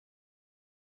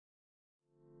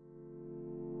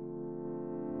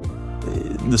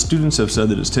The students have said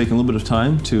that it's taken a little bit of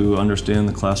time to understand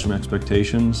the classroom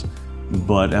expectations,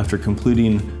 but after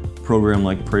completing a program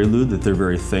like Prelude, that they're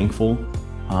very thankful.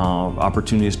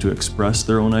 Opportunities to express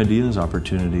their own ideas,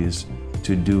 opportunities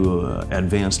to do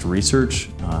advanced research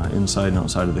inside and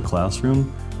outside of the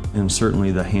classroom, and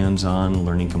certainly the hands-on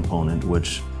learning component,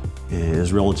 which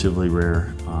is relatively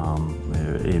rare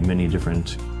in many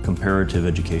different comparative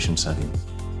education settings.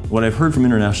 What I've heard from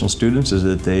international students is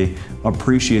that they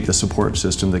appreciate the support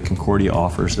system that Concordia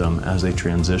offers them as they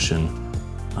transition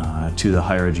to the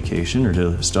higher education or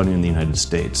to studying in the United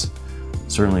States.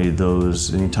 Certainly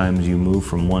anytime you move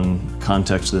from one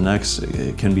context to the next,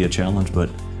 it can be a challenge, but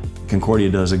Concordia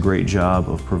does a great job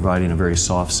of providing a very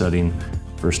soft setting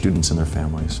for students and their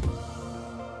families.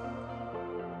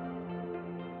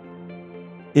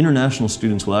 International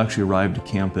students will actually arrive to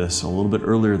campus a little bit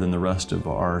earlier than the rest of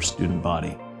our student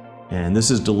body. And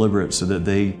this is deliberate so that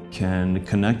they can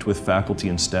connect with faculty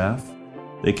and staff,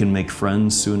 they can make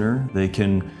friends sooner, they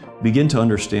can begin to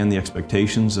understand the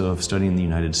expectations of studying in the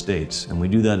United States. And we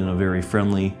do that in a very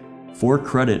friendly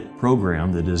 4-credit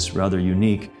program that is rather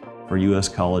unique for U.S.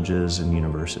 colleges and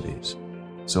universities.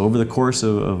 So over the course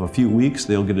of a few weeks,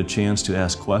 they'll get a chance to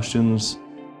ask questions,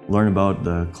 learn about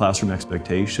the classroom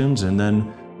expectations, and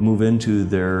then move into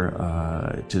their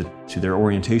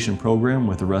orientation program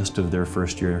with the rest of their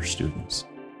first-year students.